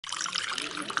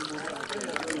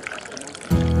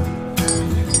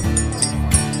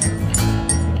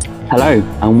Hello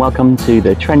and welcome to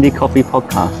the Trendy Coffee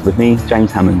podcast with me, James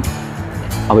Hammond.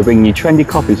 I'll be bringing you trendy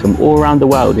coffees from all around the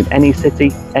world in any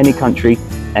city, any country,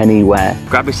 anywhere.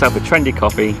 Grab yourself a trendy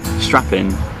coffee, strap in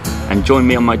and join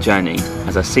me on my journey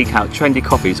as I seek out trendy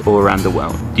coffees all around the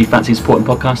world. Do you fancy supporting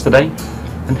podcasts today?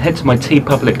 Then head to my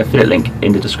TeePublic affiliate link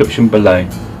in the description below,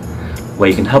 where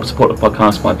you can help support the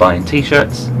podcast by buying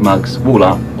t-shirts, mugs, wall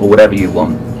art or whatever you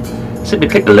want. Simply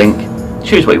click the link,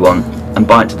 choose what you want and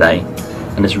buy it today,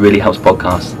 and this really helps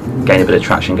podcasts gain a bit of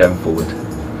traction going forward.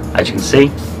 As you can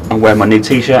see, I'm wearing my new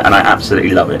t-shirt and I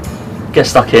absolutely love it. Get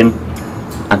stuck in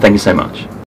and thank you so much.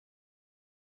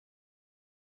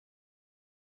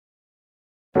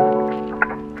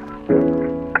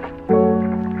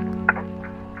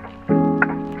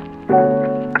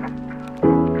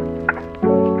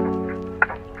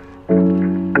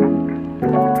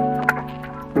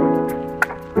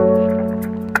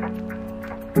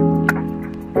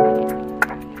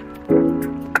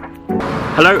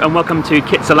 Hello and welcome to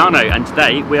Kitsilano, and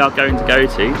today we are going to go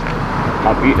to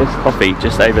Arbutus Coffee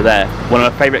just over there, one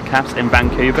of my favourite cafes in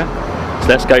Vancouver. So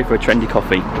let's go for a trendy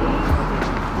coffee.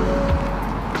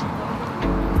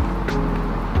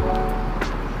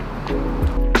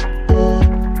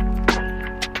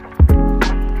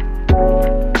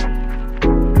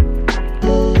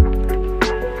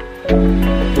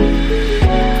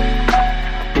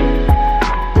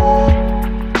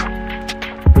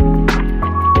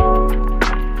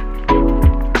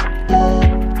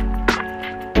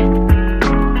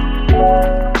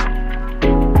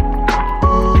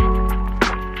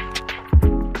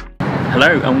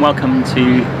 Hello and welcome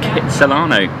to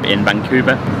Kitsilano in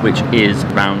Vancouver, which is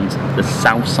around the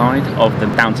south side of the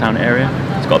downtown area.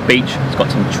 It's got a beach, it's got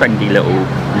some trendy little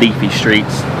leafy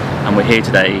streets, and we're here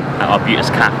today at Arbutus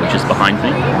Cafe, which is behind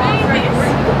me.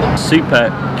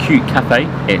 Super cute cafe.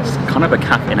 It's kind of a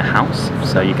cafe in a house,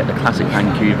 so you get the classic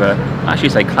Vancouver, I actually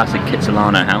say classic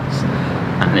Kitsilano house,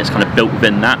 and it's kind of built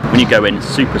within that. When you go in, it's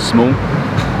super small,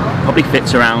 probably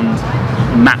fits around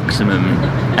maximum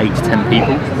 8 to 10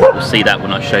 people. You'll see that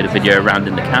when I show the video around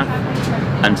in the cafe.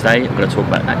 And today I'm going to talk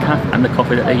about that cafe and the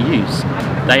coffee that they use.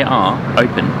 They are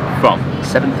open from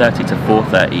 7:30 to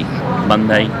 4:30,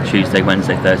 Monday, Tuesday,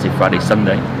 Wednesday, Thursday, Friday,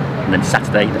 Sunday, and then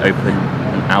Saturday they open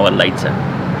an hour later.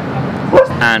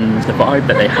 And the vibe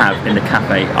that they have in the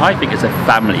cafe, I think it's a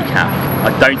family cafe.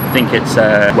 I don't think it's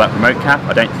a work remote cafe.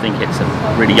 I don't think it's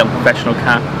a really young professional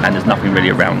cafe, and there's nothing really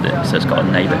around it, so it's got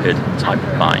a neighbourhood type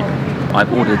of vibe.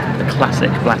 I've ordered the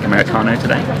classic black Americano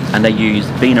today, and they use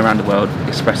Bean Around the World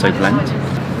espresso blend,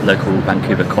 local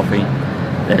Vancouver coffee.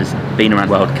 There's Bean Around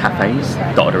the World cafes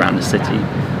dotted around the city,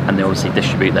 and they obviously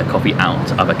distribute their coffee out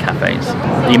to other cafes.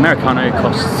 The Americano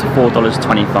costs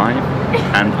 $4.25,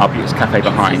 and Arbutus Cafe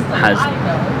behind has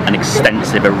an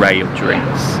extensive array of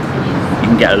drinks. You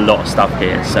can get a lot of stuff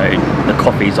here, so the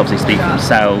coffees obviously speak for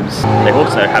themselves. They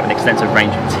also have an extensive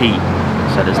range of tea,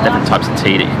 so there's different types of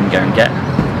tea that you can go and get.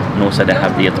 And also they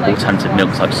have the alternative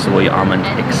milks like soy, almond,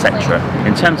 etc.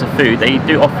 In terms of food, they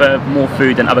do offer more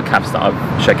food than other cafes that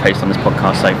I've showcased on this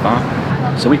podcast so far.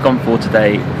 So we've gone for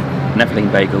today an Eveline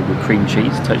bagel with cream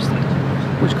cheese toasted,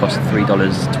 which costs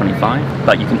 $3.25.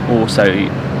 But you can also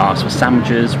ask for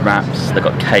sandwiches, wraps, they've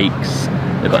got cakes,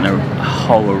 they've got a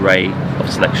whole array of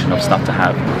selection of stuff to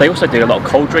have. They also do a lot of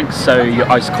cold drinks, so your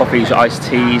iced coffees, your iced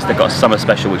teas. They've got a summer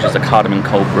special, which is a cardamom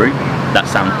cold brew. That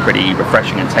sounds pretty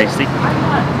refreshing and tasty,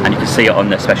 and you can see it on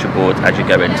their special board as you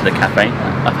go into the cafe.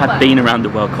 I've had Bean Around the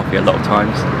World coffee a lot of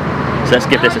times, so let's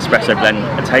give this espresso blend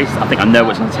a taste. I think I know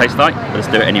what it's going to taste like, but let's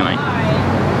do it anyway.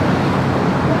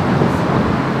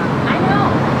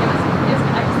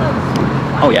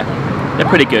 Oh yeah, they're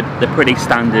pretty good. They're pretty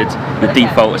standard, the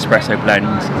default espresso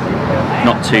blend.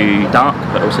 Not too dark,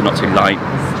 but also not too light.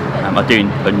 I do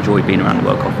enjoy Bean Around the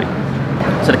World coffee.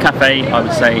 So the cafe, I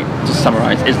would say, to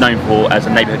summarise, is known for as a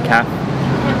neighbourhood cafe,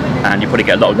 and you probably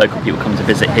get a lot of local people come to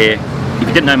visit here. If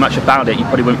you didn't know much about it, you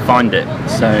probably wouldn't find it.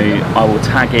 So I will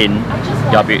tag in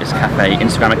the Arbutus Cafe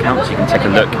Instagram account so you can take a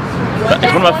look. But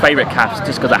it's one of my favourite cafes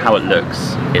just because of how it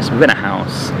looks. It's within a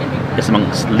house, it's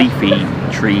amongst leafy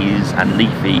trees and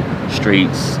leafy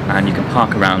streets, and you can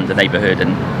park around the neighbourhood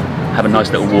and have a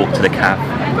nice little walk to the cafe.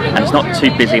 And it's not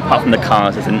too busy apart from the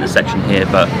cars, there's an intersection here,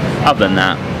 but other than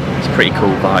that, it's a pretty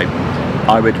cool vibe.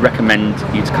 I would recommend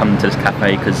you to come to this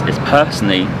cafe because it's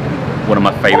personally one of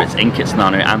my favourites in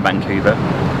Kitsilano and Vancouver.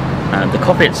 The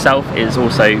coffee itself is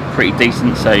also pretty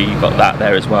decent, so you've got that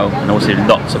there as well, and also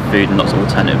lots of food and lots of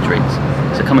alternative drinks.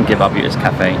 So come and give Arbutus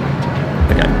Cafe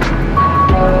a go.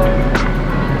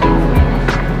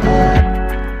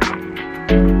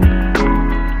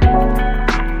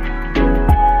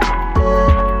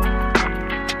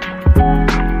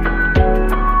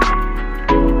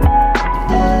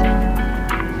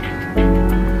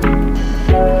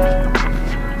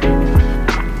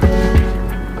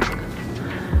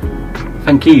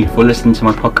 thank you for listening to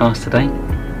my podcast today.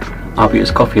 Arbutus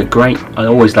Coffee are great. I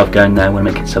always love going there when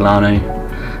I make it Solano.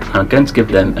 And I'm going to give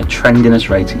them a trendiness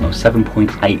rating of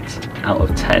 7.8 out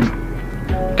of 10.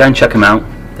 Go and check them out.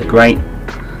 They're great.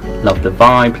 Love the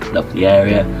vibe, love the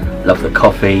area, love the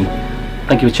coffee.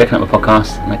 Thank you for checking out my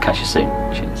podcast, and I'll catch you soon.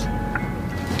 Cheers.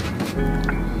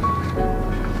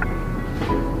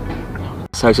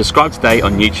 So subscribe today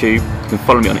on YouTube. You can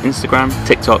follow me on Instagram,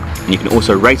 TikTok, and you can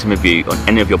also rate and review on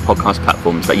any of your podcast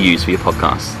platforms that you use for your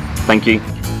podcasts. Thank you.